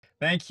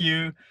Thank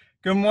you.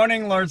 Good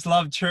morning, Lord's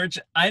Love Church.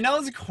 I know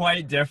it's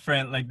quite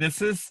different. Like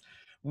this is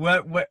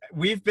what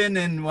we've been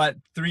in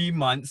 3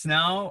 months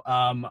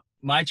now.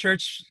 My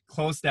church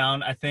closed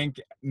down, I think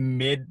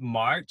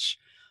mid-March.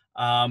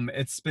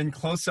 It's been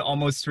close to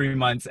almost 3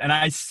 months, and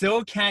I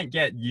still can't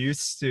get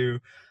used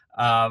to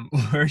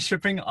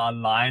worshiping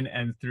online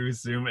and through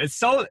Zoom. It's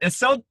so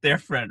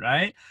different,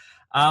 right?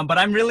 But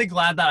I'm really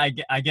glad that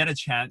I get a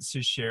chance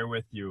to share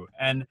with you.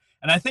 And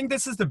I think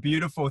this is the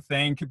beautiful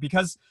thing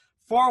because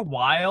for a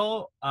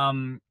while,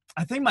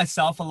 I think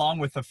myself, along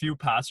with a few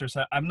pastors,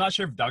 I'm not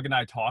sure if Doug and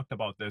I talked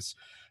about this,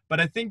 but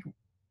I think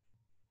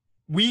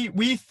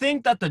we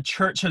think that the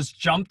church has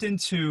jumped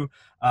into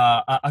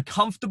a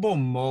comfortable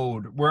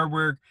mode where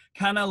we're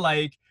kind of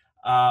like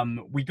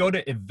we go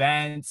to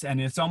events and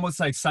it's almost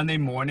like Sunday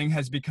morning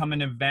has become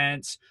an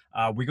event.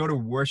 We go to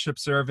worship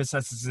service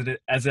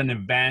as an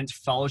event,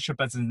 fellowship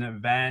as an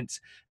event,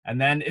 and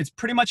then it's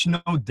pretty much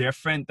no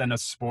different than a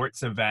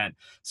sports event.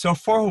 So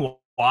for a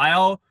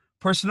while,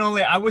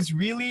 personally, I was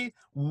really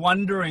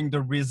wondering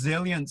the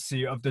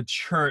resiliency of the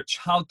church,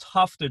 how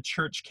tough the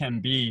church can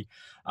be.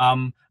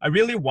 I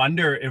really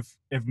wonder if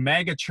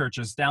mega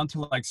churches down to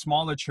like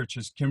smaller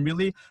churches can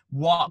really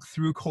walk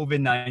through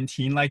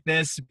COVID-19 like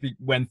this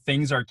when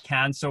things are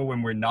canceled,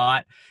 when we're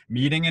not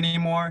meeting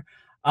anymore.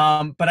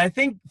 But I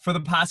think for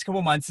the past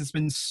couple months, it's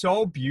been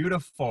so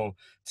beautiful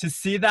to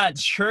see that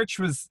church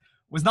was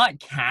not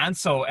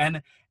canceled.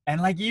 And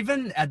like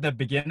even at the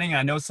beginning,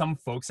 I know some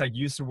folks like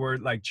use the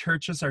word like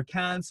churches are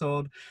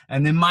canceled.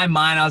 And in my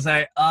mind, I was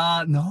like,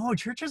 no,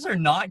 churches are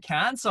not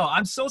canceled.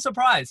 I'm so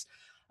surprised.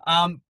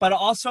 But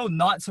also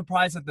not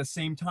surprised at the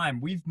same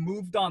time. We've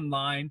moved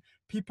online.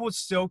 People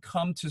still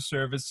come to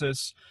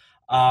services.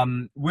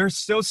 We're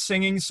still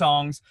singing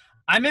songs.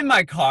 I'm in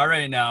my car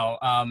right now.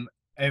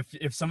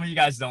 If some of you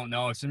guys don't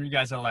know, if some of you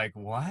guys are like,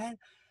 what?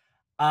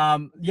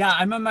 Yeah,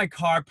 I'm in my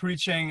car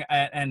preaching,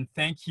 and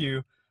thank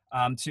you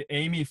to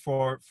Amy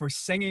for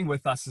singing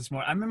with us this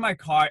morning. I'm in my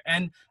car,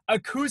 and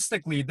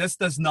acoustically, this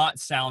does not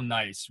sound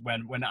nice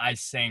when I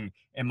sing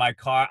in my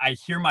car. I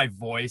hear my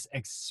voice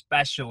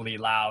especially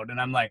loud,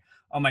 and I'm like,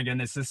 oh my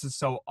goodness, this is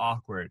so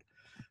awkward.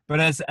 But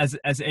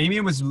as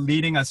Amy was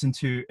leading us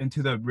into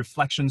the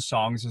reflection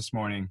songs this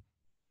morning,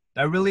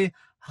 that really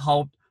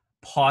helped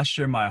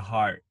posture my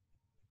heart.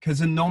 Because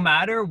no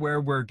matter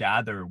where we're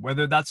gathered,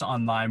 whether that's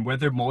online,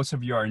 whether most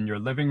of you are in your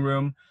living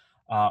room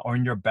or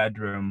in your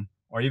bedroom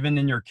or even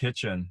in your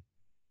kitchen,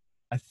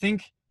 I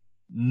think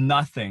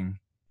nothing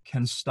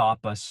can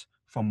stop us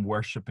from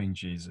worshiping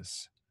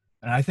Jesus.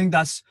 And I think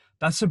that's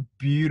a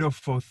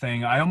beautiful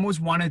thing. I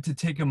almost wanted to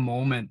take a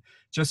moment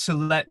just to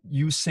let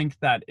you sink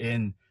that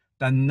in,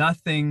 that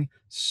nothing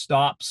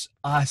stops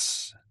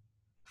us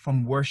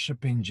from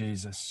worshiping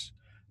Jesus.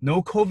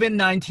 No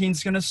COVID-19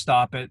 is going to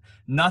stop it.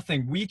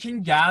 Nothing. We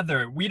can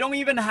gather. We don't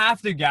even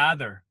have to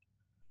gather.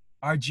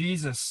 Our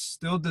Jesus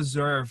still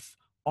deserves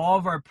all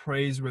of our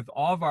praise with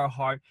all of our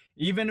heart,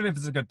 even if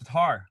it's a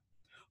guitar.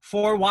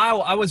 For a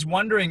while, I was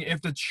wondering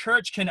if the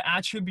church can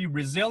actually be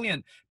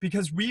resilient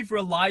because we've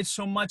relied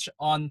so much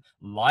on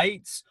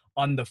lights,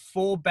 on the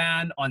full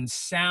band, on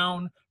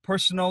sound.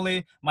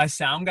 Personally, my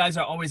sound guys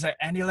are always like,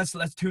 Andy, let's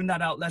tune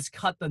that out. Let's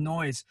cut the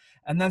noise.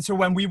 And then so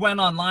when we went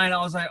online,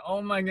 I was like,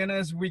 oh my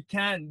goodness, we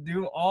can't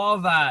do all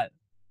that.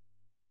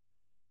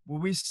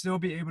 Will we still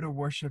be able to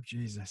worship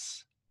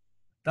Jesus?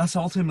 That's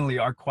ultimately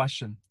our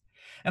question.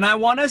 And I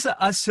want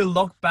us to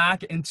look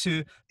back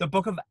into the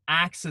book of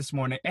Acts this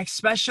morning,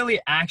 especially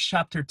Acts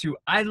chapter 2.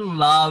 I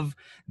love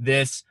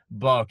this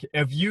book.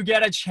 If you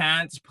get a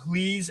chance,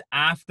 please,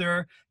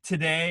 after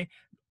today,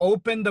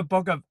 open the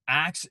book of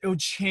Acts. It'll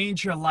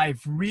change your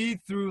life. Read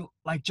through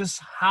like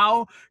just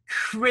how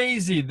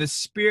crazy the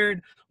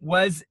Spirit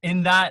was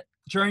in that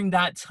during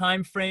that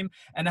time frame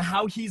and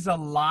how he's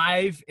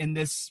alive in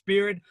this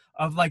spirit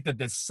of like the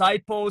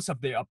disciples,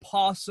 of the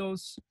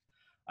apostles.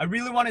 I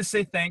really want to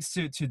say thanks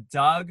to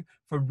Doug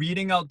for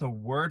reading out the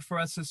word for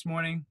us this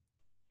morning,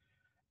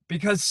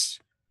 because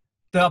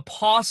the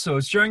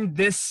apostles during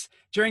this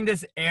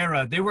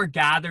era, they were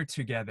gathered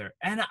together.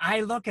 And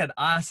I look at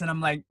us and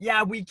I'm like,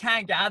 yeah, we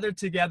can't gather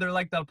together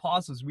like the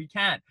apostles. We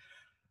can't.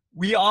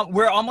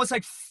 We're almost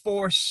like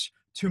forced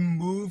to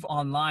move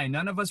online.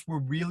 None of us were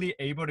really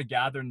able to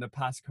gather in the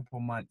past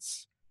couple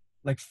months,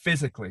 like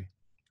physically.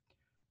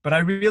 But I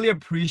really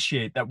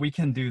appreciate that we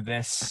can do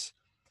this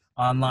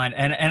online.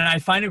 And I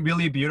find it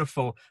really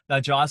beautiful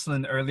that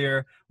Jocelyn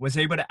earlier was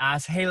able to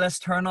ask, hey, let's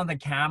turn on the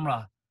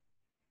camera.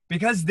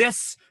 Because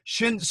this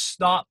shouldn't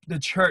stop the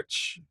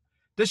church.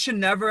 This should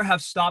never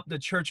have stopped the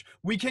church.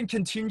 We can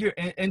continue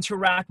to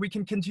interact. We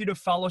can continue to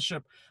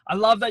fellowship. I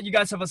love that you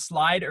guys have a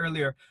slide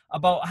earlier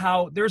about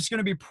how there's going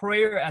to be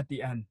prayer at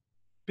the end.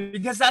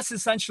 Because that's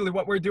essentially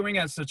what we're doing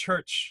as the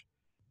church.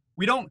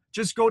 We don't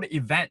just go to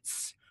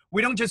events.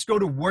 We don't just go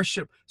to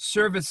worship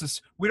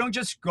services. We don't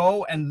just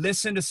go and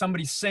listen to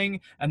somebody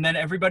sing and then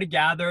everybody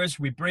gathers,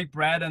 we break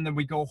bread, and then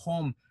we go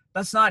home.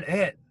 That's not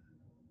it.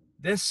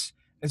 This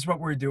is what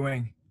we're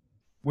doing.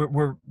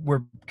 We're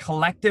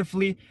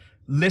collectively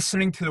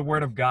listening to the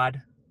word of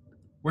God.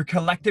 We're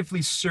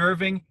collectively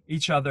serving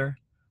each other,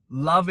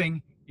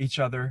 loving each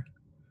other.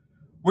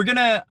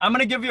 I'm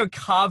gonna give you a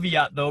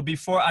caveat though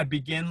before I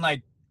begin,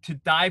 like, to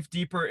dive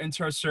deeper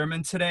into our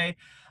sermon today.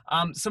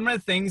 Some of the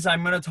things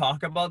I'm gonna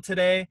talk about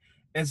today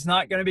is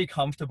not gonna be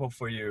comfortable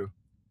for you.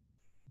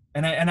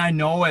 And I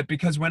know it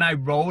because when I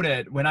wrote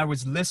it, when I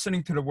was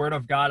listening to the word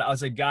of God, I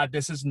was like, God,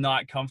 this is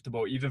not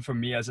comfortable, even for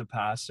me as a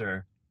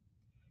pastor.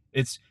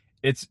 It's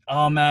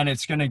oh man,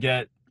 it's gonna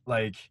get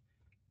ugly.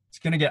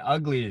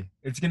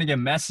 It's gonna get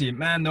messy.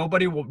 Man,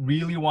 nobody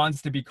really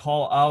wants to be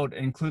called out,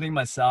 including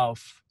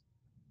myself.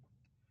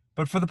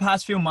 But for the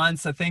past few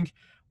months, I think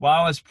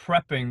while I was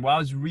prepping, while I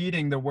was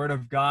reading the word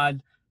of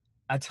God,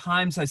 at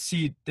times I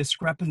see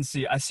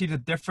discrepancy. I see the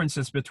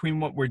differences between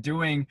what we're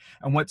doing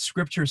and what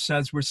scripture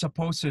says we're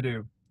supposed to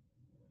do.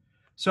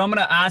 So I'm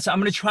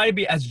going to try to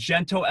be as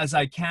gentle as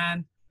I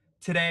can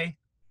today.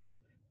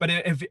 But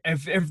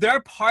if there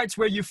are parts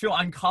where you feel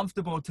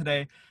uncomfortable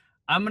today,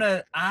 I'm going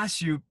to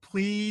ask you,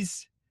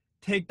 please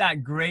take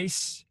that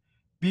grace,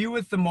 be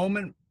with the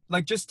moment.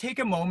 Like, just take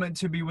a moment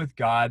to be with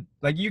God.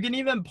 Like, you can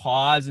even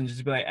pause and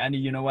just be like, Andy,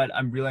 you know what?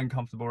 I'm really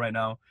uncomfortable right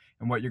now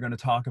in what you're going to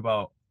talk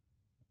about.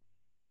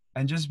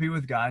 And just be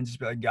with God and just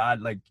be like,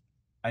 God, like,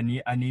 I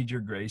need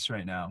your grace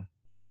right now.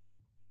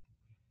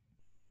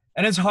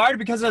 And it's hard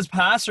because as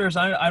pastors,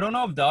 I don't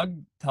know if Doug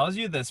tells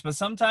you this, but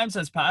sometimes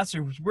as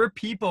pastors, we're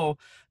people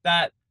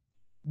that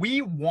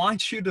we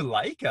want you to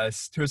like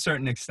us to a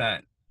certain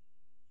extent.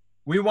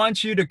 We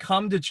want you to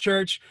come to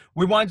church.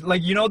 We want,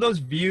 like, you know, those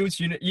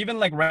views, you know, even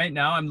like right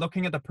now, I'm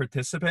looking at the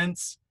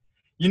participants.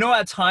 You know,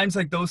 at times,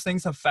 like, those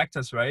things affect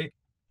us, right?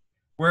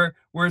 Where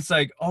it's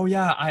like, oh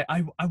yeah,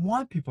 I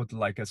want people to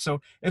like us. So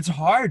it's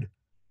hard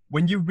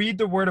when you read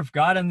the word of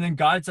God and then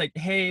God's like,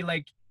 hey,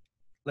 like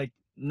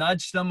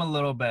nudge them a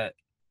little bit.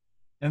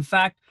 In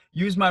fact,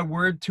 use my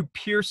word to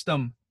pierce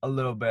them a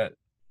little bit.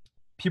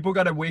 People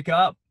got to wake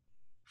up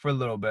for a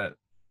little bit.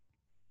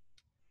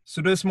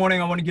 So this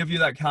morning, I want to give you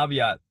that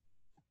caveat.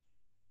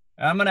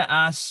 And I'm going to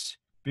ask,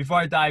 before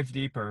I dive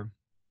deeper,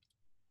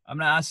 I'm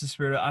going to ask the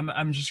Spirit,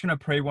 I'm just going to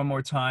pray one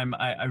more time.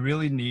 I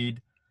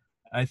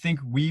think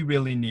we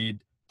really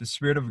need the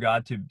Spirit of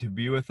God to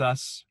be with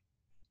us.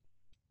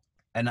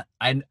 And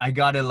I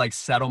got to, like,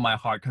 settle my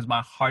heart because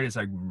my heart is,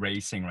 like,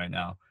 racing right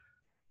now.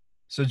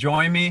 So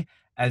join me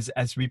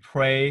as we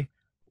pray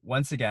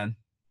once again.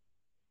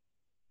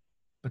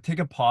 But take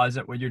a pause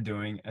at what you're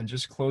doing and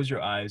just close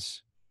your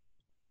eyes.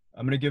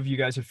 I'm going to give you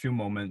guys a few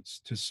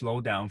moments to slow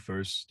down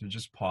first, to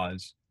just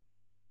pause,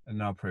 and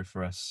then I'll pray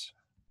for us.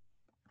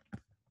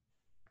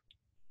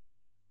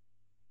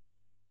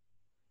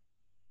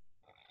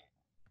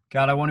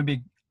 God, I want to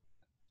be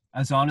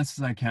as honest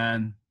as I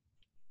can.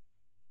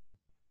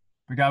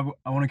 But God,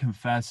 I want to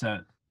confess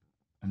that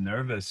I'm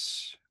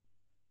nervous.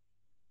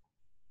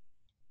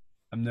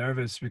 I'm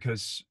nervous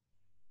because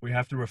we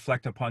have to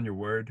reflect upon your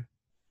word.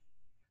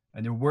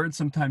 And your word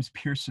sometimes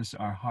pierces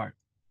our heart.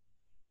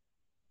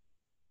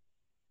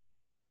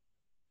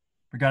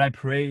 But God, I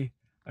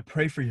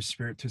pray for your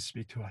Spirit to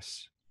speak to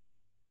us.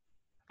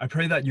 I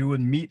pray that you would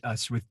meet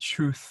us with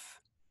truth,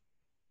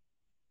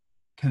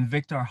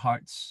 convict our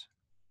hearts,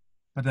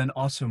 but then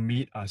also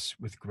meet us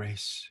with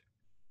grace.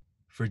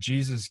 For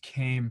Jesus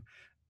came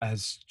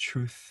as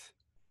truth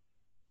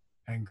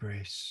and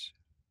grace.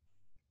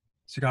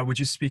 So God, would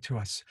you speak to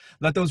us?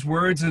 Let those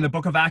words in the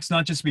book of Acts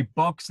not just be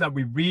books that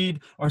we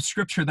read or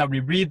scripture that we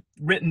read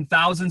written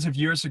thousands of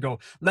years ago.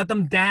 Let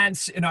them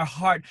dance in our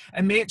heart,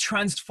 and may it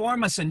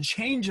transform us and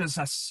changes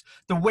us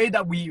the way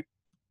that we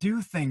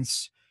do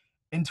things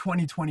in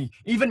 2020,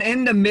 even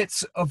in the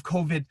midst of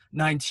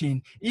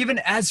COVID-19, even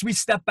as we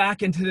step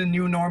back into the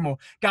new normal.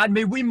 God,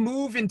 may we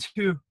move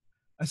into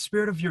a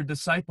spirit of your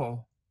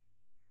disciple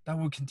that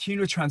will continue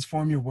to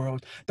transform your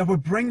world, that will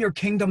bring your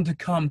kingdom to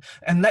come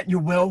and let your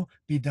will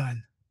be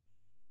done.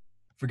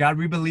 For God,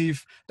 we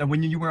believe that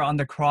when you were on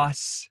the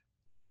cross,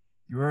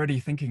 you were already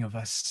thinking of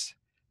us,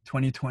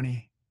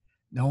 2020,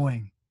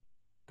 knowing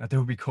that there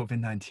will be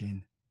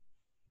COVID-19.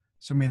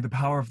 So may the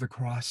power of the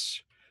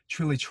cross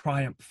truly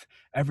triumph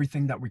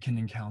everything that we can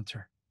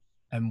encounter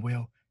and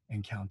will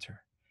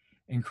encounter.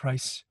 In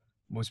Christ's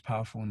most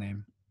powerful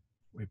name,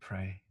 we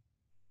pray.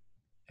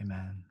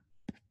 Amen.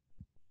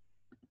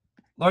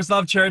 Lord's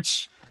Love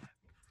Church,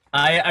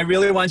 I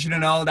really want you to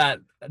know that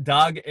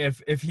Doug,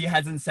 if he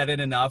hasn't said it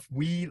enough,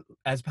 we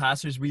as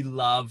pastors, we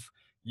love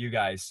you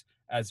guys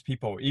as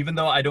people. Even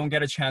though I don't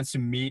get a chance to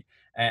meet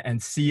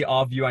and see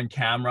all of you on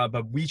camera,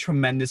 but we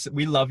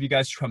love you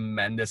guys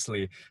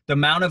tremendously. The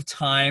amount of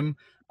time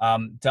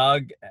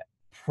Doug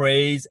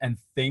praise and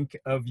think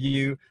of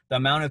you, the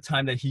amount of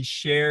time that he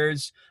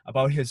shares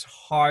about his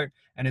heart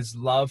and his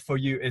love for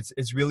you,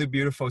 it's really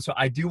beautiful. So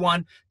I do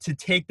want to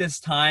take this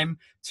time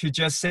to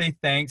just say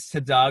thanks to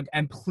Doug.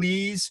 And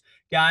please,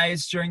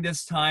 guys, during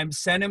this time,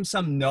 send him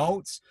some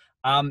notes.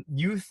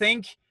 You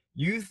think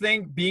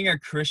being a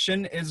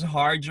Christian is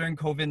hard during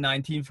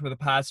COVID-19 for the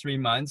past 3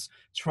 months?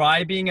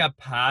 Try being a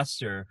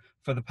pastor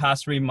for the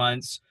past 3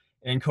 months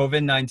in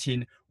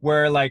COVID-19,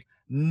 where, like,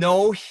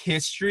 no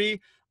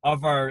history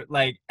of our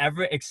like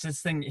ever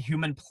existing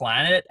human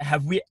planet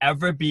have we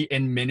ever be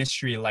in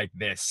ministry like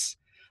this.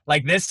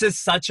 Like this is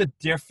such a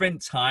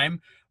different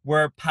time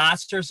where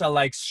pastors are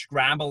like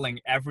scrambling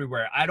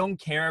everywhere. I don't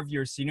care if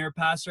you're a senior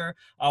pastor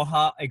or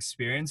how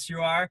experienced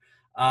you are.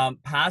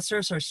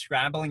 Pastors are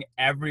scrambling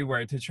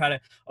everywhere to try to,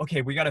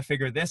 okay, we got to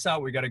figure this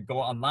out. We got to go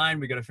online.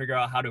 We got to figure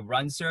out how to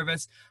run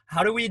service.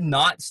 How do we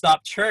not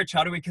stop church?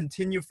 How do we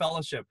continue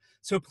fellowship?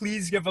 So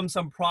please give them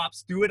some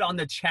props. Do it on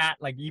the chat,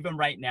 like even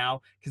right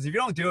now. Because if you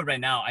don't do it right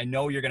now, I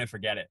know you're going to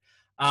forget it.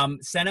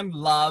 Send them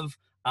love.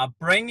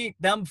 Bring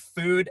them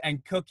food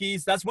and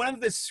cookies. That's one of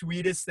the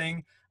sweetest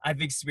thing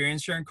I've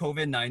experienced during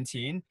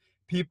COVID-19.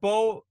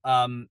 People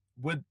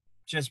would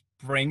just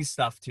bring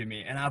stuff to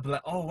me and I'll be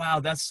like, oh wow,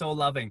 that's so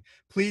loving.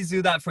 Please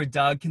do that for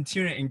Doug.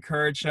 Continue to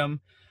encourage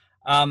him.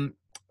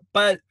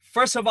 But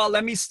first of all,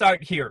 let me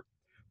start here.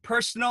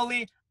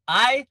 Personally,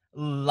 I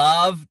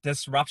love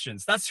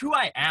disruptions. That's who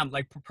I am.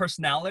 Like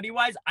personality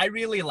wise, I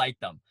really like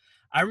them.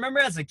 I remember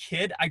as a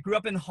kid, I grew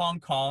up in Hong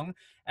Kong,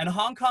 and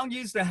Hong Kong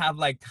used to have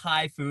like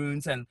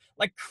typhoons and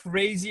like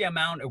crazy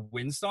amount of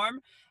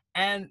windstorm.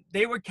 And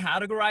they were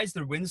categorized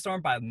the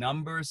windstorm by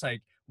numbers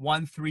like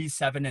 1, 3,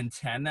 7, and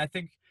 10, I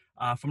think,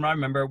 from what I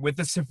remember, with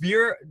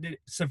the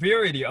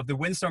severity of the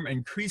windstorm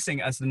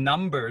increasing as the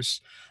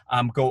numbers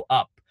go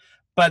up.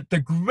 But the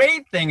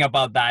great thing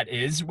about that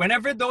is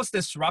whenever those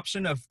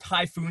disruption of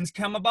typhoons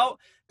come about,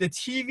 the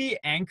TV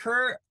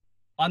anchor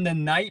on the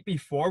night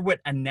before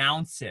would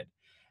announce it.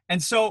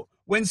 And so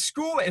when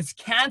school is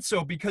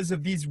canceled because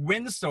of these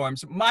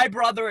windstorms, my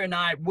brother and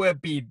I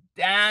would be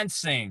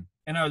dancing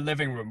in our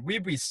living room.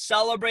 We'd be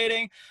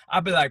celebrating.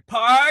 I'd be like,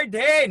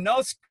 party,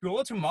 no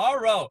school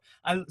tomorrow.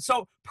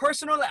 So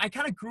personally, I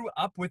kind of grew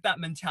up with that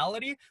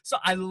mentality. So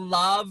I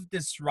love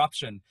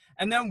disruption.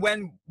 And then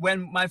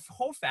when my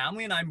whole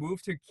family and I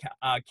moved to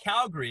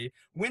Calgary,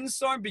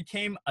 windstorm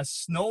became a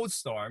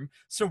snowstorm.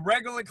 So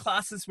regular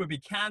classes would be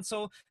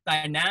canceled.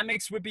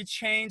 Dynamics would be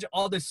changed.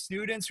 All the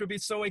students would be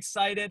so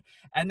excited.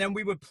 And then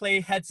we would play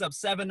Heads Up,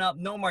 7 Up,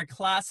 no more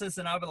classes.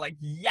 And I would be like,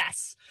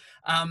 yes.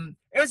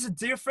 It was a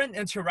different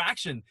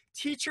interaction.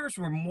 Teachers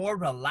were more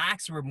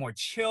relaxed, were more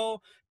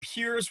chill.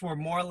 Peers were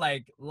more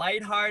like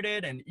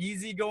lighthearted and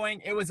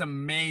easygoing. It was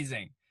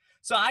amazing.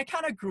 So I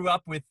kind of grew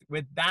up with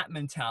that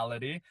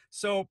mentality.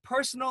 So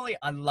personally,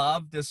 I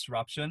love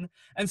disruption.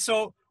 And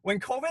so when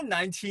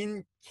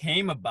COVID-19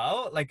 came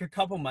about, like a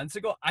couple months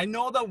ago, I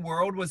know the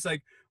world was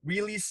like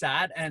really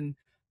sad and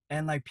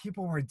like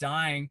people were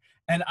dying,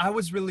 and I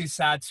was really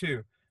sad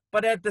too.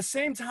 But at the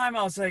same time,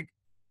 I was like,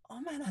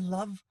 oh man,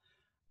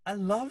 I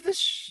love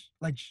this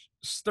like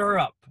stir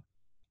up.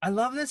 I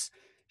love this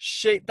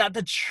shake that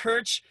the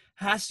church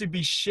has to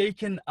be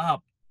shaken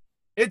up.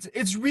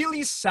 It's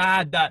really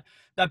sad that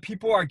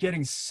people are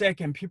getting sick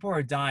and people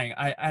are dying.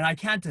 I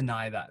can't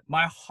deny that.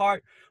 My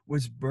heart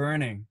was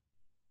burning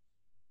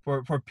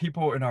for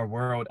people in our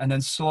world, and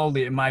then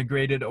slowly it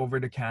migrated over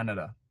to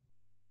Canada.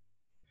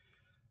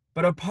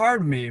 But a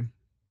part of me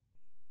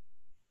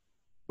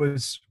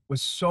was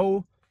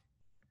so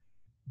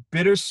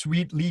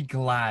bittersweetly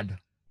glad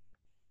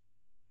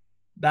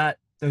that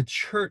the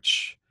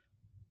church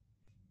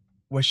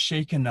was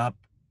shaken up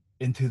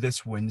into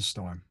this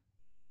windstorm.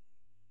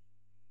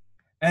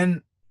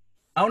 And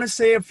I want to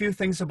say a few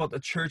things about the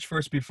church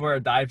first before I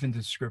dive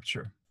into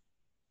scripture.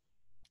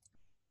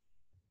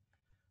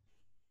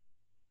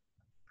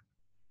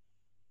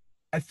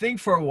 I think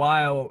for a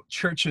while,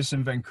 churches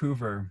in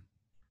Vancouver,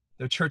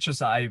 the churches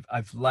that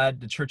I've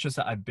led, the churches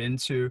that I've been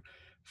to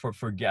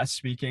for guest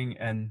speaking,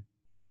 and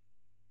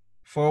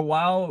for a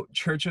while,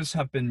 churches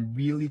have been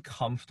really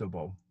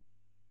comfortable.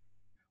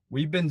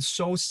 We've been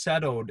so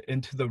settled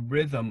into the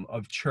rhythm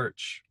of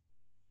church.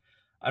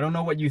 I don't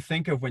know what you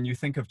think of when you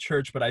think of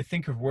church, but I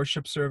think of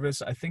worship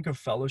service, I think of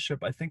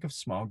fellowship, I think of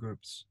small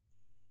groups.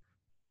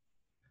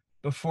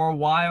 But for a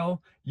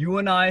while, you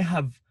and I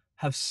have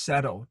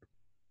settled.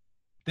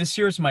 This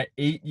year is my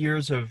 8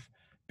 years of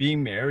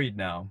being married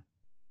now.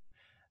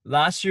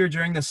 Last year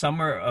during the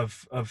summer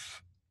of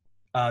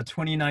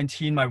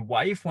 2019, my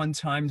wife one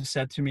time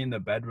said to me in the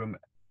bedroom,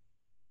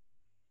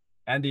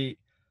 Andy,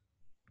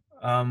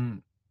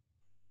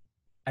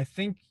 I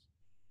think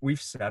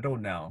we've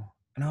settled now.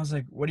 And I was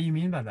like, what do you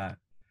mean by that?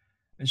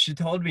 And she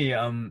told me,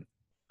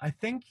 I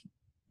think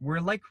we're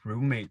like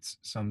roommates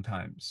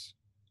sometimes.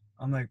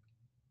 I'm like,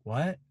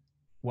 what?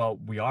 Well,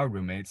 we are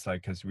roommates,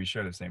 like, because we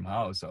share the same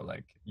house. So,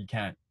 like, you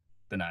can't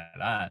deny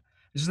that.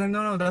 She's like,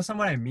 no, that's not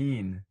what I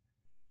mean.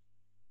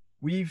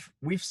 We've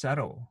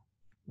settled.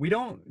 We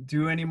don't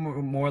do any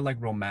more like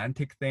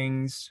romantic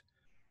things.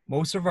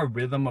 Most of our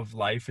rhythm of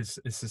life is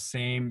the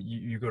same.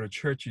 You go to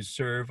church, you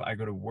serve, I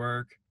go to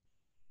work.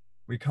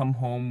 We come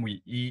home,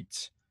 we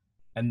eat,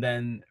 and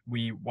then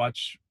we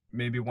watch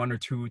maybe 1 or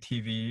 2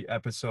 TV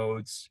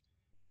episodes,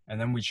 and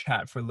then we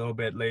chat for a little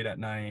bit late at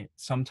night.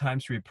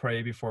 Sometimes we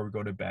pray before we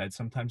go to bed.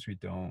 Sometimes we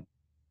don't.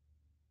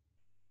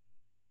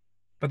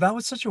 But that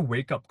was such a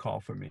wake-up call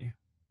for me.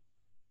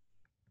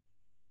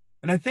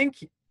 And I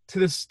think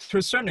to a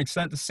certain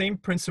extent, the same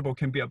principle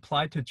can be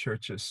applied to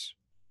churches.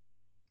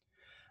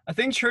 I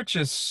think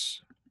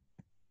churches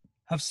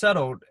have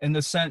settled in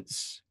the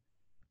sense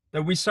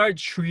that we start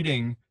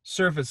treating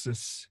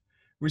services,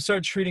 we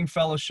start treating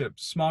fellowship,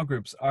 small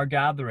groups, our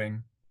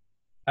gathering,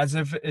 as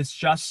if it's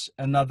just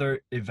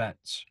another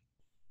event.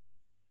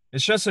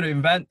 It's just an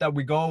event that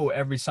we go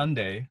every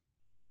Sunday.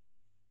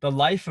 The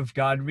life of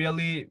God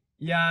really,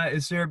 yeah,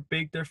 is there a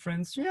big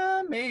difference?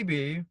 Yeah,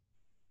 maybe.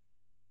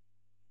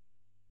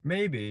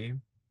 Maybe.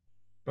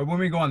 But when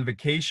we go on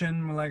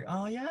vacation, we're like,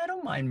 oh yeah, I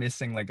don't mind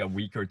missing like a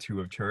week or two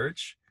of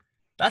church.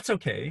 That's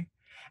okay.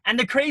 And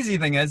the crazy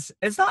thing is,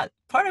 it's not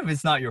part of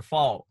it's not your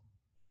fault.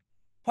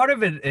 Part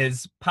of it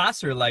is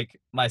pastor like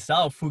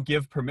myself who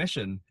give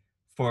permission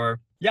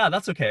for, yeah,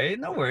 that's okay.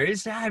 No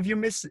worries. Yeah, if you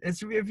miss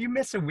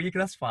a week,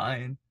 that's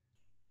fine.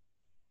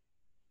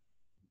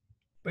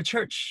 But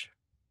church,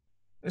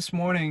 this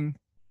morning,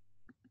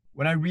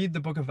 when I read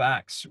the book of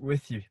Acts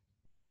with you,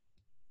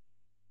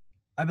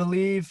 I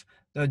believe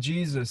that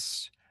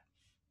Jesus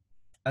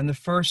and the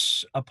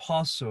first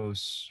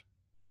apostles,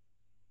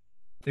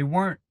 they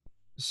weren't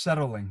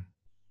settling.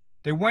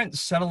 They weren't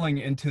settling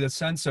into the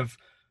sense of,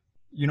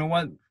 you know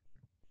what,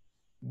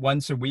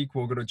 once a week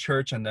we'll go to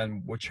church and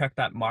then we'll check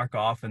that mark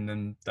off and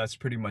then that's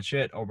pretty much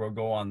it. Or we'll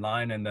go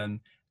online and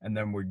then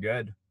we're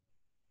good.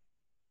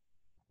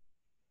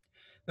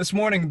 This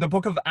morning, the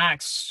book of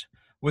Acts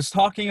was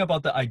talking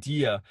about the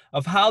idea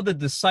of how the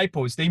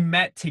disciples, they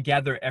met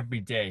together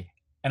every day.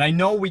 And I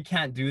know we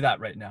can't do that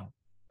right now.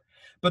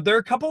 But there are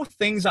a couple of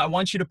things I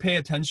want you to pay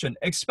attention,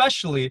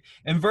 especially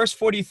in verse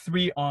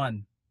 43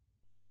 on.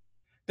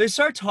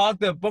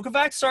 The book of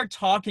Acts start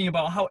talking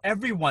about how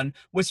everyone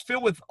was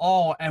filled with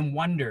awe and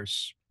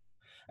wonders.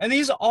 And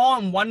these awe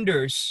and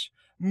wonders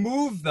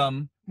move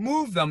them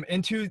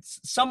into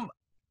some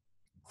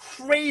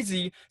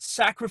crazy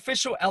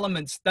sacrificial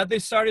elements that they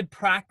started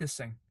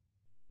practicing.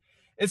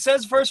 It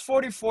says, verse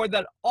 44,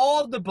 that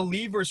all the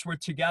believers were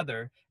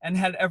together and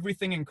had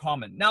everything in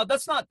common. Now,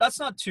 that's not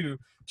too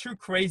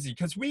crazy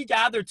because we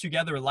gather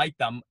together like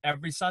them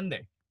every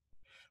Sunday.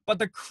 But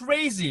the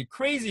crazy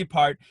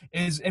part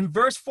is in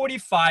verse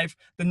 45,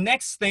 the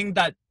next thing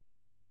that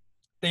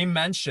they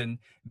mention,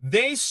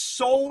 they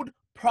sold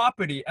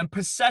property and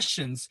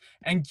possessions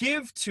and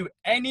give to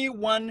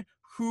anyone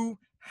who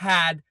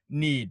had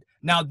need.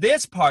 Now,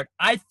 this part,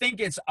 I think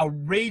it's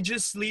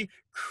outrageously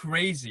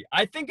crazy.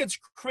 I think it's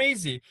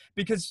crazy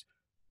because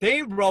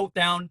they wrote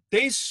down,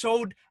 they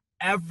sold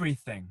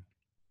everything.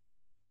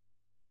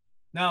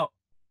 Now,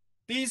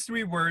 these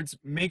three words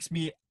makes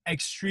me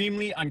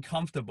extremely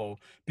uncomfortable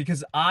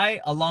because I,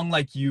 along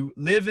like you,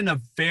 live in a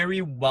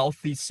very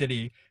wealthy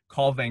city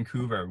called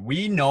Vancouver.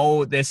 We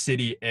know this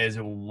city is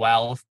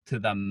wealth to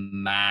the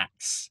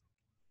max.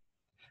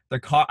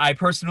 I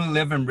personally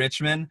live in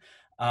Richmond.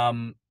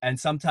 And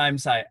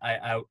sometimes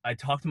I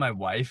talk to my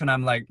wife and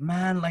I'm like,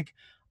 man, like,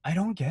 I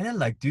don't get it.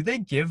 Like, do they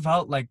give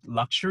out like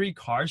luxury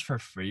cars for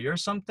free or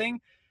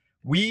something?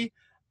 We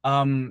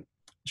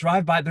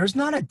drive by. There's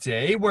not a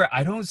day where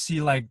I don't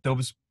see like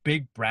those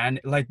big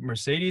brand like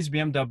Mercedes,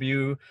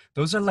 BMW.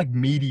 Those are like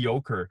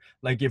mediocre.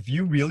 Like if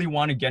you really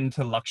want to get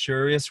into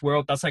luxurious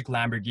world, that's like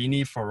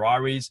Lamborghini,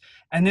 Ferraris.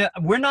 And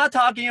we're not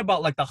talking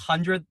about like the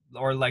 100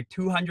 or like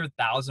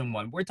 200,000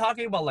 one. We're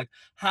talking about like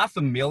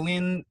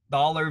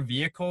 $500,000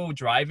 vehicle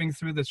driving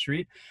through the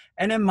street.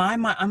 And in my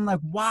mind, I'm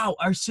like, wow,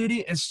 our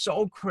city is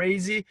so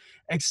crazy,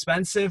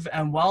 expensive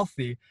and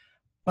wealthy.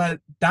 But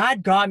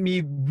that got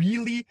me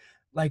really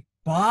like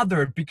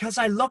bothered because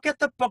I look at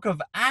the book of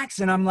Acts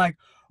and I'm like,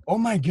 oh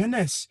my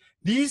goodness,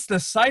 these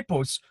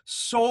disciples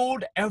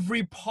sold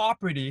every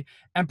property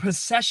and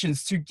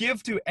possessions to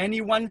give to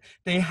anyone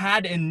they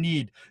had in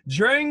need.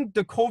 During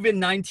the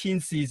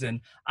COVID-19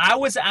 season, I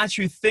was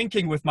actually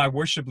thinking with my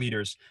worship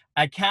leaders.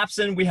 At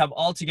Capson, we have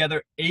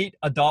altogether 8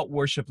 adult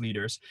worship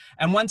leaders.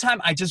 And one time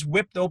I just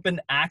whipped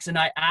open Acts and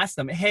I asked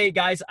them, hey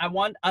guys, I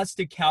want us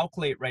to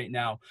calculate right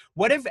now.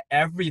 What if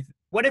every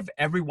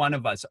one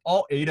of us,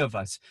 all 8 of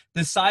us,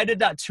 decided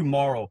that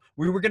tomorrow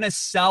we were going to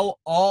sell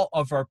all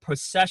of our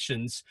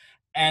possessions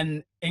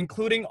and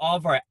including all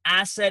of our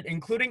asset,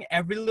 including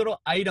every little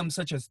item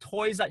such as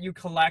toys that you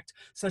collect,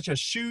 such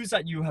as shoes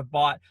that you have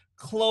bought,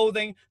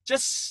 clothing,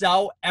 just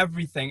sell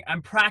everything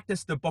and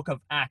practice the book of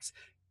Acts.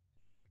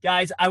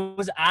 Guys, I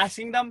was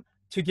asking them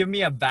to give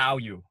me a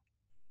value.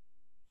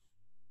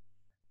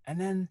 And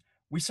then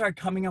we started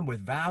coming up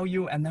with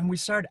value and then we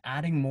started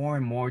adding more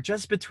and more.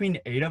 Just between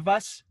 8 of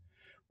us,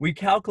 we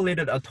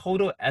calculated a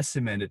total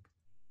estimated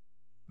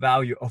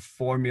value of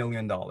 $4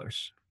 million.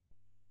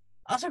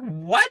 I was like,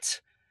 what?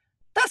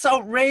 That's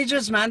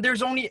outrageous, man.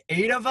 There's only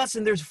 8 of us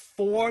and there's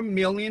 $4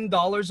 million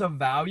of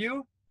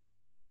value.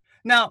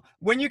 Now,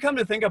 when you come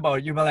to think about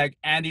it, you'll be like,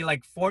 Andy,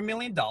 like $4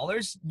 million,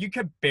 you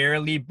could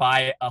barely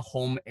buy a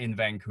home in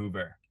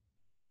Vancouver.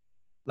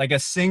 Like a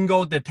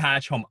single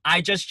detached home.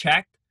 I just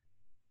checked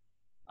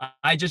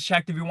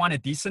if you want a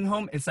decent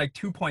home, it's like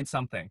 2 point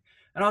something.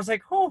 And I was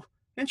like, oh,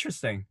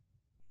 interesting.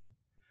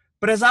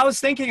 But as I was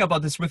thinking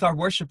about this with our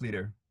worship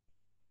leader,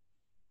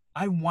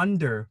 I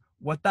wonder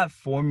what that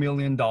 $4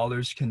 million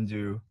can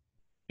do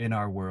in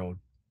our world.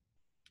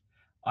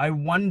 I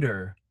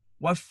wonder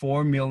what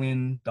 $4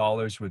 million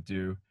would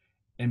do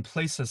in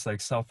places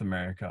like South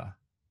America,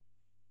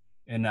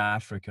 in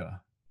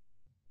Africa,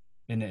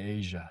 in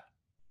Asia.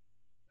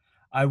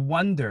 I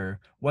wonder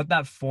what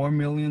that $4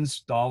 million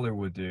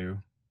would do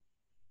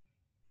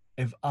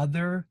if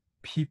other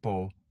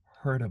people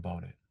heard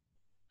about it.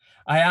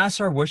 I asked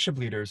our worship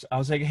leaders, I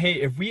was like,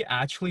 hey, if we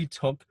actually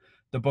took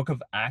the book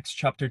of Acts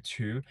chapter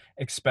 2,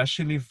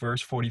 especially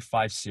verse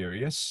 45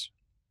 serious,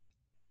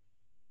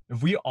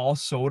 if we all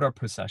sold our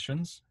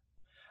possessions,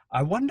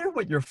 I wonder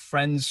what your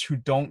friends who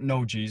don't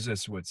know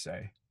Jesus would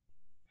say.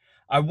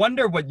 I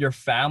wonder what your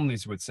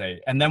families would say.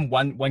 And then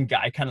one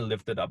guy kind of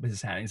lifted up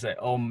his hand. He's like,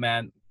 oh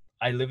man,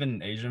 I live in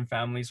an Asian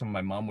family, so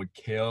my mom would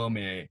kill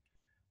me.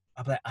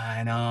 I'm like,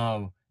 I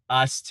know,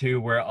 us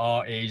too, we're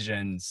all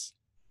Asians.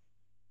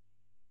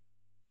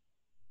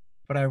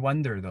 But I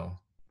wonder though,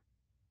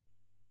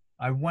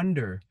 I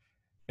wonder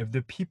if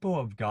the people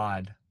of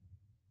God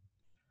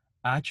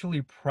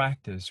actually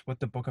practice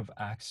what the book of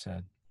Acts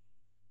said,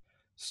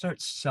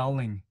 start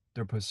selling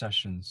their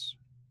possessions.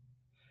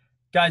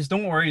 Guys,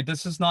 don't worry,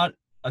 this is not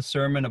a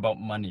sermon about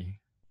money.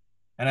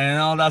 And I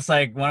know that's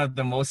like one of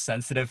the most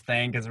sensitive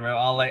things because we're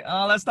all like,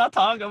 oh, let's not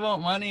talk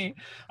about money.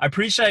 I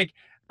preach like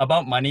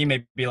about money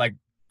maybe like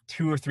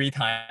 2 or 3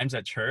 times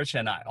at church,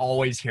 and I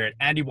always hear it.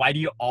 Andy, why do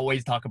you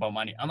always talk about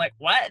money? I'm like,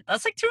 what?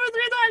 That's like 2 or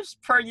 3 times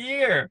per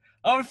year.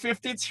 Oh,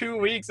 52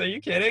 weeks. Are you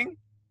kidding?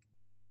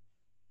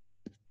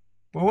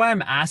 But what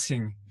I'm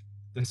asking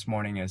this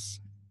morning is,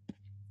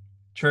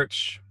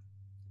 church,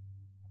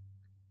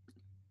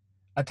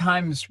 at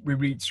times we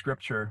read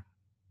scripture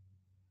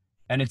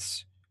and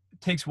it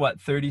takes what,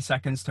 30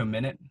 seconds to a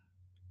minute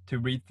to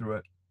read through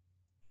it.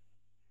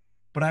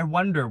 But I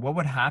wonder what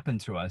would happen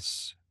to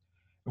us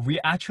if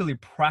we actually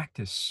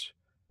practice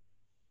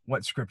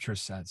what scripture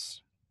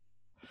says.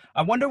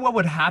 I wonder what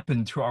would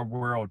happen to our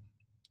world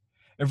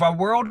if our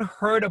world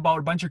heard about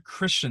a bunch of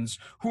Christians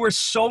who are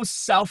so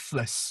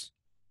selfless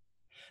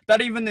that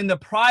even in the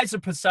prize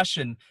of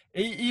possession,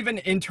 even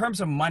in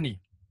terms of money,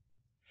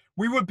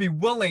 we would be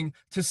willing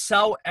to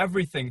sell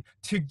everything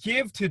to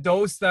give to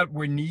those that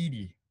were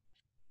needy.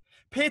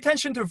 Pay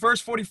attention to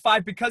verse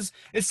 45 because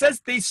it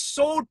says they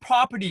sold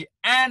property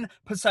and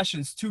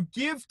possessions to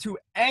give to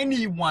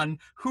anyone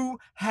who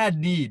had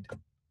need.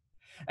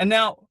 And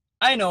now,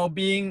 I know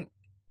being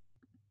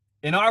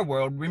in our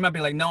world, we might be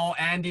like, no,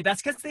 Andy,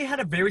 that's because they had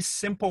a very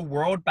simple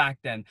world back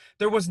then.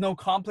 There was no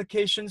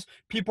complications.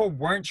 People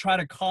weren't trying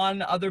to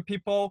con other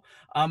people.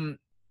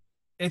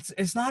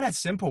 It's not as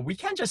simple. We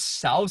can't just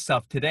sell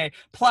stuff today.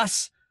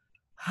 Plus,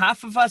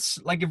 half of us,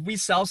 like if we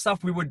sell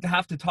stuff, we would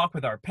have to talk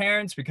with our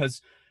parents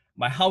because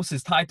my house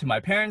is tied to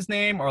my parents'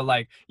 name, or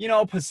like,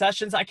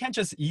 possessions. I can't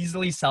just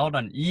easily sell it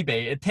on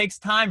eBay. It takes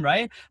time,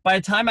 right? By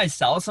the time I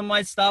sell some of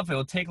my stuff,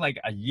 it'll take like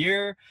a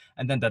year,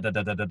 and then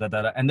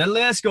and the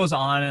list goes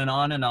on and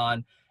on and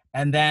on.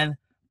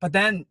 But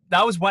then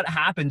that was what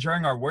happened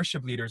during our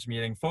worship leaders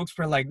meeting. Folks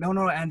were like,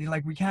 no, Andy,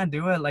 like we can't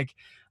do it. Like,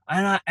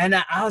 and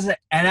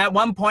at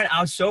one point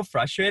I was so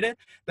frustrated.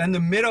 Then in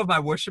the middle of my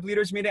worship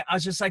leaders meeting, I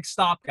was just like,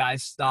 stop,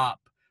 guys,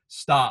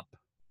 stop.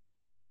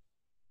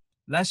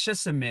 Let's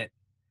just admit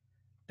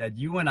that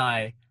you and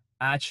I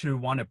actually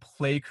want to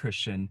play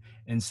Christian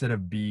instead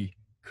of be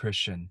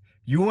Christian.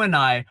 You and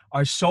I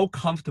are so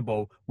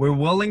comfortable, we're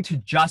willing to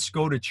just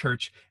go to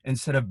church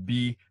instead of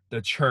be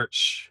the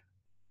church.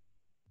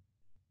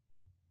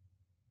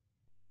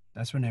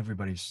 That's when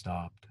everybody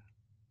stopped.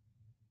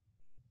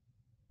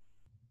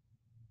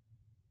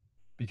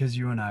 Because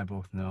you and I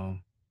both know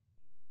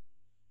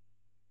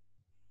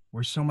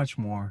we're so much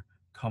more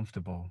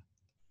comfortable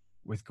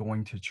with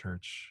going to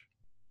church,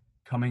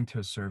 coming to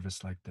a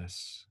service like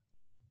this,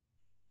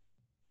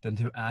 than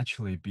to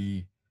actually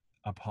be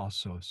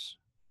apostles,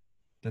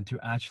 than to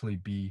actually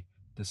be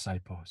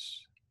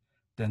disciples,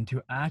 than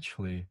to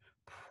actually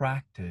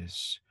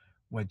practice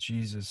what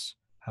Jesus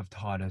have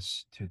taught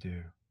us to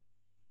do.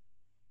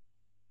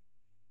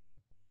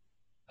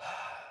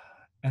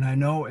 And I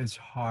know it's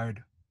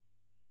hard.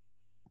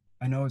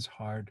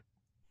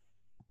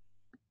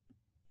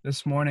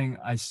 This morning,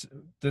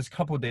 this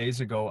couple days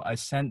ago, I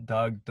sent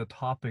Doug the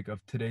topic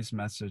of today's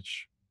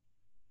message.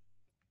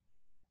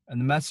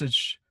 And the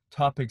message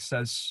topic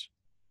says,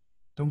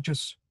 don't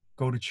just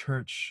go to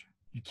church.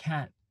 You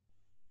can't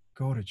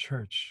go to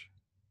church.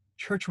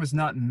 Church was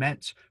not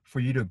meant for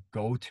you to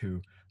go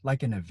to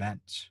like an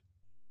event.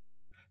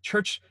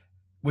 Church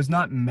was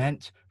not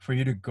meant for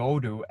you to go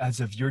to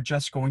as if you're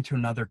just going to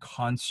another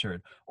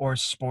concert or a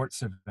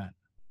sports event.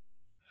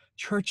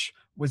 Church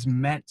was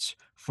meant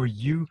for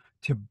you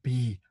to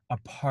be a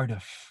part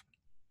of.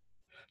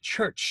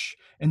 Church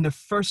in the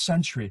first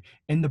century,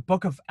 in the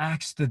book of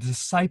Acts, the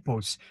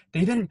disciples,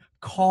 they didn't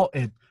call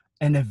it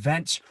an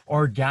event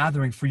or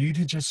gathering for you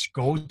to just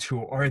go to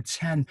or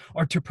attend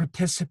or to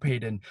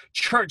participate in.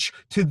 Church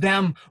to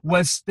them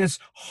was this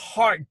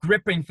heart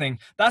gripping thing.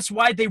 That's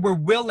why they were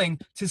willing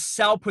to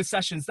sell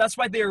possessions. That's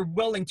why they were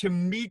willing to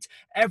meet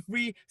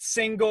every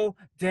single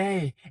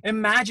day.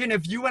 Imagine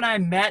if you and I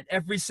met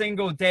every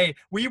single day,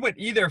 we would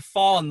either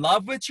fall in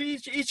love with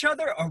each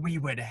other or we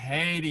would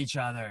hate each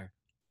other.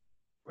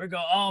 We'd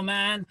go, oh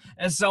man,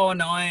 it's so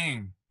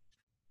annoying.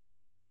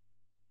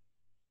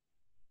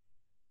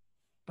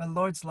 But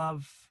Lord's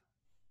love,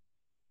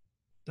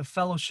 the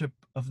fellowship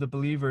of the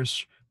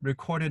believers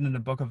recorded in the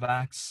book of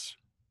Acts,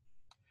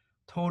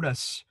 told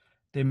us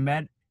they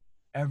met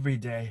every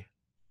day.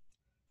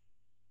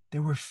 They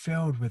were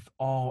filled with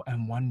awe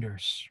and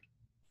wonders.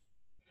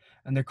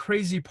 And the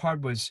crazy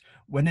part was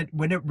when it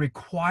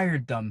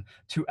required them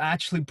to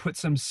actually put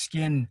some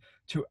skin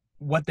to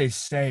what they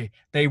say,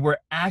 they were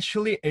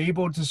actually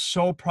able to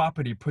sow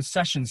property,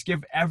 possessions,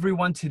 give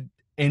everyone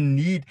in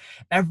need.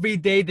 Every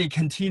day they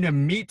continue to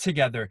meet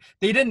together.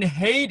 They didn't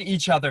hate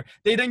each other.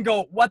 They didn't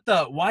go, why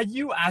are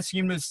you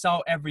asking me to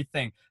sell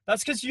everything?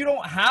 That's because you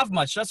don't have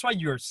much. That's why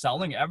you're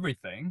selling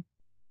everything.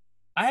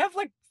 I have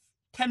like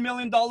 $10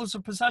 million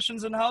of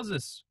possessions and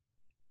houses.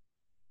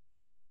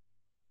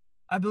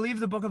 I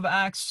believe the book of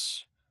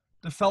Acts,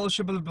 the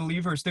fellowship of the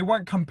believers, they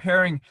weren't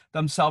comparing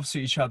themselves to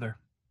each other.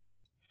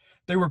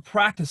 They were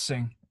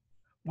practicing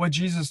what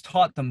Jesus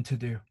taught them to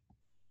do.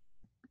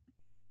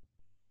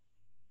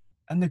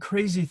 And the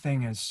crazy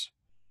thing is,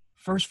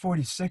 verse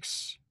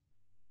 46,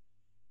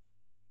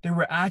 they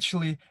were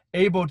actually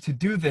able to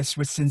do this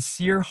with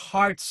sincere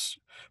hearts,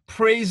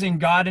 praising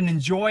God and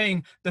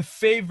enjoying the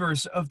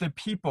favors of the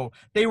people.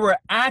 They were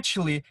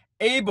actually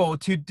able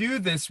to do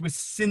this with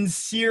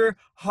sincere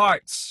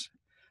hearts.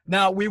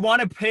 Now, we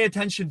want to pay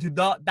attention to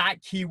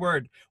that key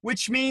word,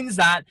 which means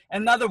that,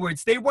 in other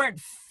words, they weren't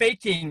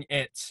faking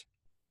it.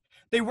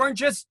 They weren't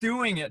just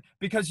doing it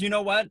because, you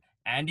know what?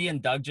 Andy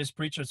and Doug just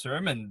preached a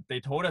sermon. They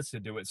told us to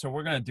do it, so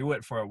we're going to do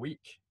it for a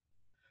week.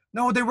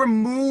 No, they were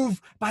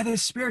moved by the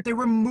Spirit. They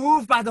were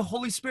moved by the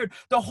Holy Spirit.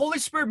 The Holy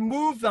Spirit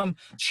moved them,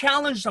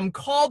 challenged them,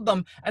 called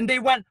them, and they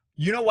went,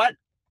 you know what?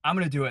 I'm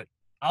going to do it.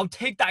 I'll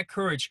take that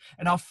courage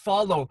and I'll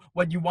follow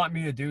what you want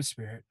me to do,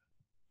 Spirit.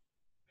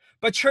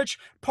 But church,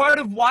 part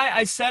of why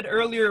I said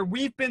earlier,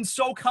 we've been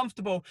so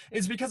comfortable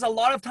is because a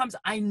lot of times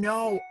I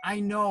know,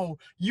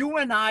 you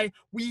and I,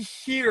 we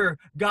hear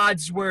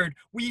God's word.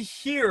 We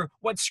hear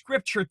what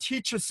scripture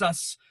teaches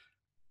us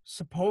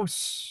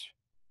supposed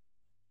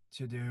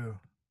to do.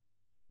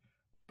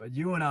 But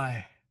you and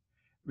I,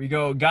 we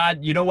go,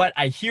 God, you know what?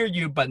 I hear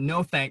you, but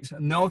no thanks.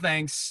 No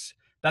thanks.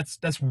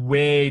 That's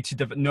way too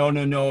different.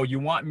 No. You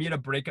want me to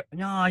break up?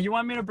 No, you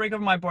want me to break up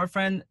with my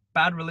boyfriend?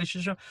 Bad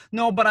relationship?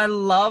 No, but I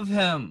love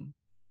him.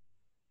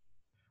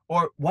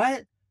 Or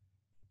what?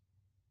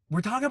 We're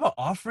talking about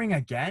offering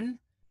again?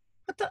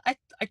 What the?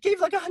 I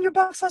gave like $100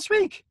 last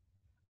week.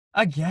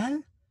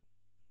 Again?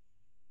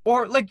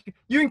 Or like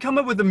you can come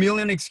up with a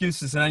million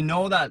excuses, and I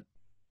know that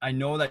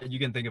you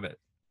can think of it.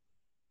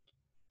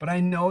 But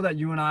I know that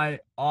you and I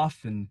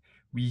often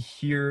we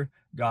hear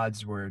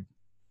God's word.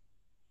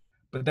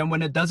 But then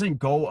when it doesn't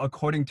go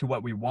according to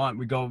what we want,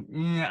 we go,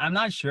 I'm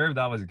not sure if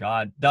that was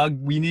God. Doug,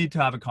 we need to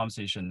have a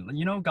conversation.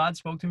 You know, God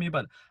spoke to me,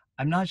 but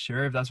I'm not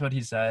sure if that's what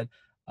he said.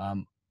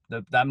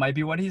 That might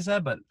be what he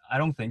said, but I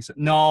don't think so.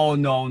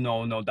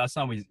 No. That's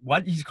not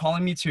what he's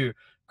calling me to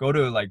go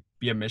to, like,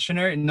 be a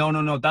missionary.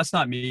 No. That's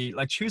not me.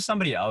 Like, choose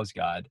somebody else,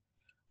 God.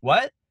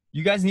 What?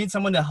 You guys need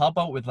someone to help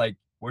out with like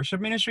worship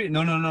ministry?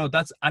 No.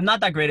 I'm not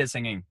that great at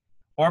singing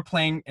or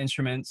playing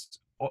instruments.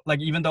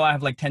 Like, even though I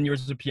have like 10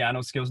 years of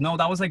piano skills, no,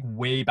 that was like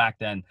way back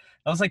then.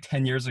 That was like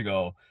 10 years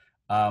ago.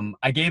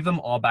 I gave them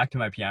all back to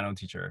my piano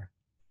teacher.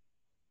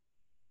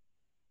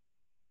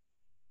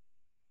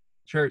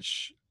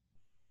 Church,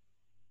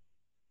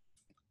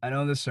 I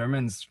know this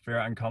sermon's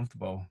very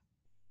uncomfortable.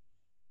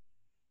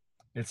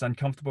 It's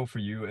uncomfortable for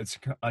you. It's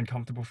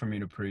uncomfortable for me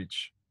to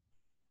preach.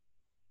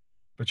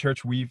 But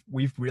church,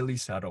 we've really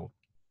settled.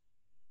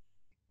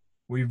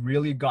 We've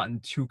really gotten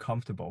too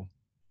comfortable.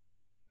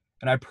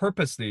 And I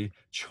purposely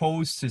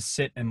chose to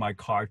sit in my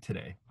car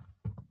today.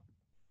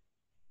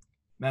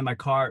 Man, my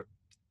car,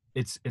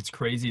 it's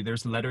crazy.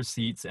 There's leather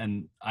seats,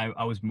 and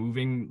I was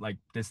moving like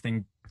this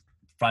thing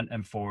front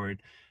and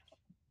forward.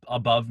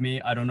 Above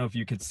me, I don't know if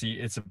you could see,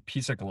 it's a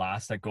piece of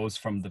glass that goes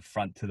from the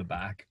front to the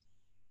back.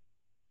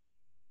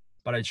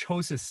 But I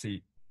chose this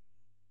seat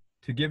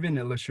to give you an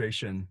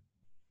illustration.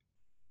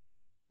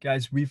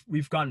 Guys,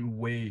 we've gotten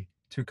way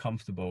too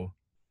comfortable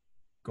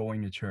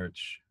going to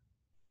church.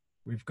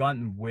 We've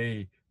gotten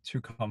way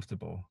too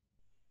comfortable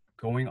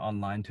going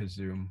online to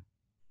Zoom.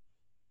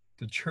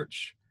 The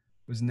church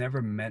was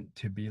never meant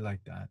to be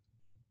like that.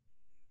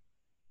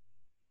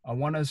 I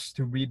want us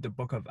to read the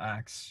book of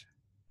Acts.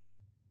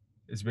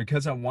 It's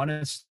because I want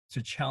us to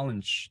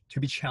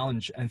be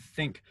challenged and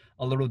think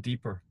a little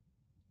deeper.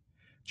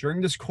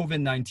 During this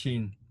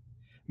COVID-19,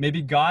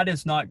 maybe God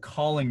is not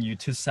calling you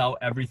to sell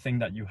everything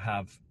that you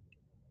have.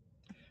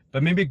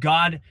 But maybe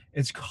God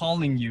is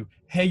calling you,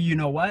 hey, you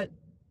know what?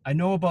 I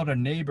know about a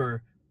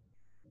neighbor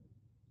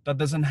that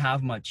doesn't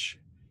have much.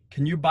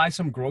 Can you buy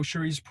some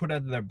groceries, put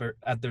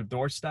at their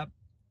doorstep?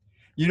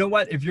 You know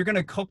what? If you're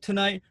gonna cook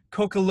tonight,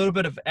 cook a little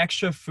bit of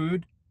extra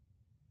food.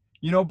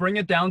 You know, bring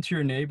it down to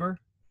your neighbor.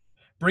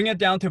 Bring it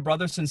down to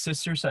brothers and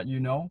sisters that you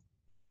know.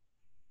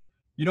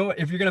 You know,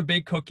 if you're gonna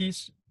bake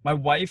cookies, my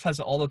wife has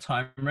all the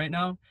time right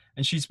now,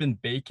 and she's been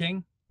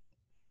baking.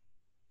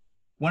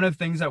 One of the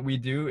things that we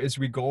do is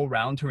we go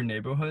around to our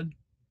neighborhood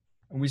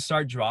and we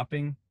start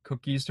dropping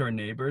cookies to our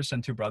neighbors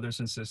and to brothers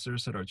and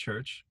sisters at our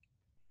church.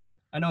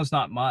 I know it's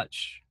not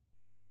much,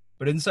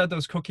 but inside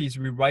those cookies,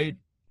 we write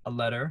a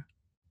letter,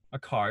 a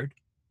card,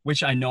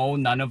 which I know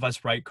none of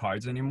us write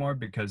cards anymore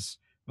because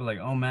we're like,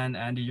 oh man,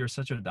 Andy, you're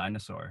such a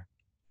dinosaur.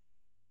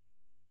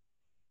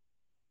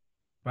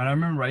 But I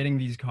remember writing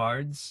these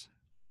cards,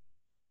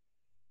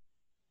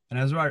 and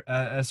as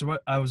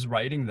what I was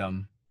writing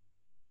them,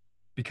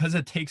 because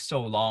it takes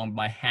so long,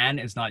 my hand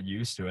is not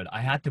used to it.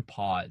 I had to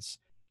pause.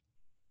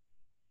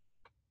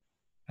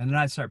 And then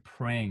I start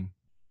praying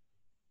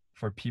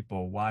for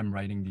people while I'm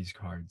writing these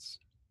cards.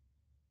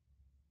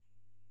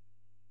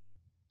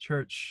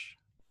 Church,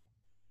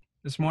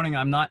 this morning,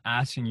 I'm not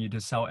asking you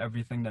to sell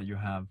everything that you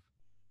have,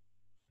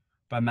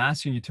 but I'm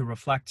asking you to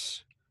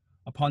reflect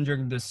upon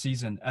during this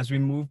season as we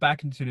move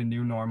back into the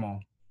new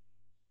normal.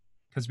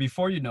 Because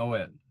before you know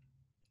it,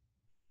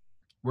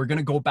 we're going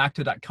to go back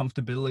to that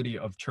comfortability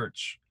of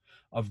church,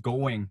 of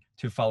going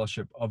to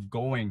fellowship, of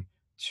going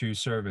to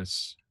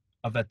service,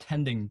 of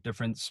attending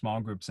different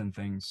small groups and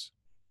things.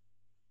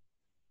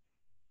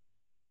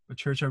 But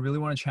church, I really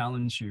want to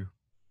challenge you.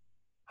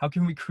 How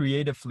can we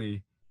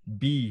creatively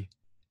be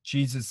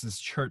Jesus's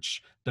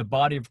church, the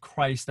body of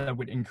Christ that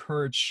would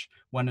encourage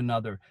one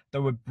another,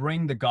 that would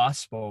bring the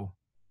gospel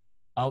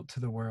out to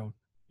the world?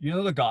 You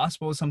know, the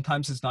gospel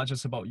sometimes is not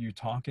just about you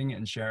talking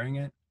and sharing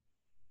it.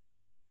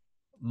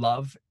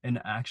 Love in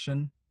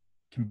action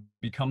can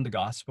become the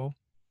gospel.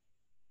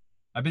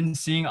 I've been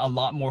seeing a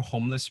lot more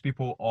homeless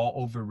people all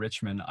over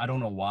Richmond. I don't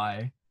know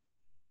why,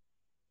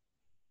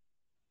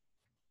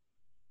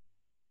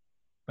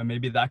 but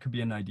maybe that could be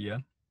an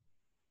idea.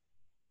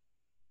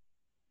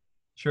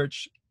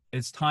 Church,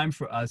 it's time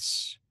for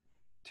us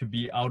to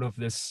be out of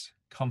this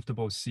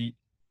comfortable seat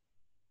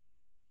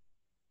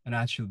and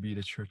actually be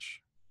the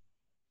church.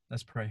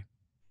 Let's pray.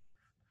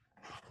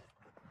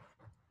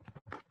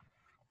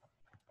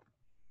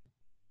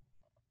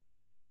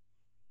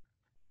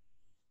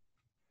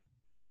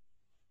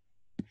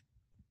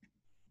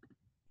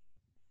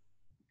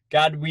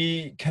 God,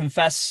 we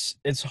confess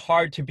it's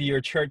hard to be your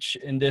church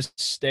in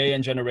this day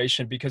and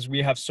generation because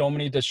we have so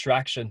many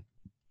distractions.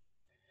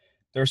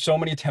 There are so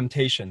many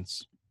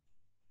temptations.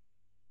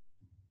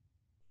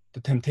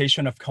 The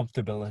temptation of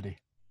comfortability,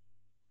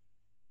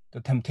 the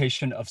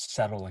temptation of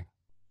settling.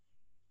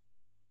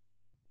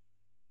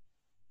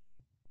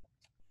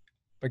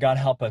 But God,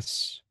 help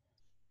us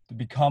to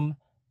become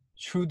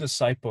true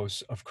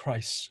disciples of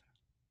Christ.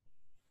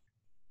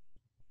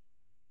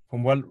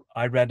 From what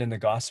I read in the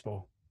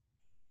gospel,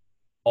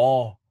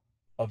 all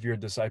of your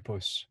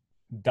disciples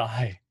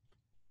die,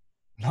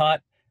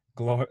 not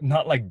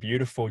like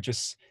beautiful,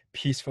 just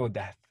peaceful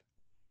death,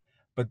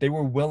 but they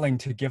were willing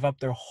to give up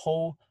their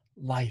whole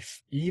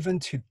life, even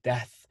to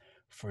death,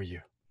 for you,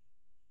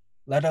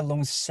 let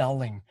alone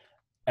selling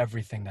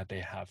everything that they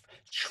have,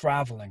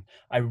 traveling.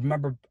 I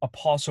remember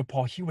Apostle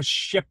Paul, he was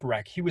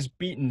shipwrecked, he was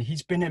beaten,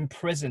 he's been in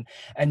prison,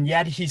 and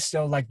yet he's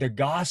still like, the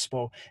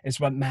gospel is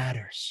what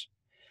matters.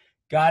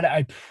 God,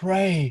 I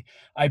pray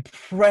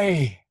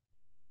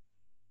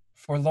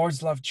for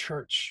Lord's Love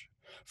Church,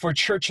 for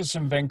churches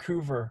in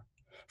Vancouver,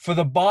 for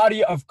the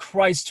body of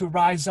Christ to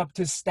rise up,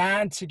 to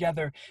stand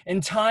together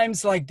in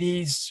times like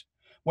these,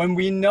 when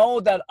we know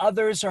that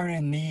others are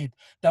in need,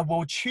 that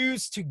we'll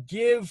choose to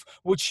give,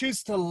 we'll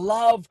choose to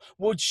love,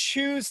 we'll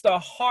choose the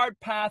hard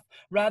path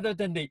rather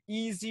than the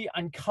easy,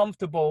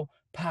 uncomfortable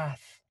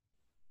path.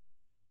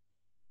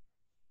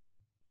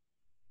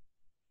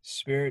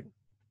 Spirit,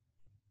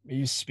 may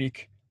you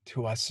speak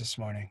to us this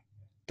morning.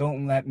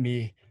 Don't let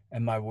me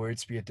and my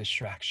words be a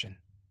distraction.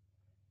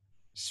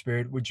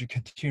 Spirit, would you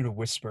continue to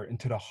whisper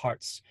into the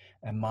hearts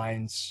and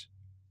minds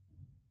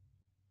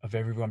of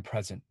everyone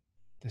present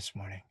this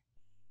morning?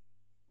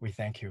 We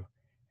thank you.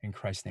 In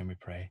Christ's name we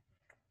pray.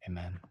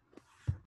 Amen.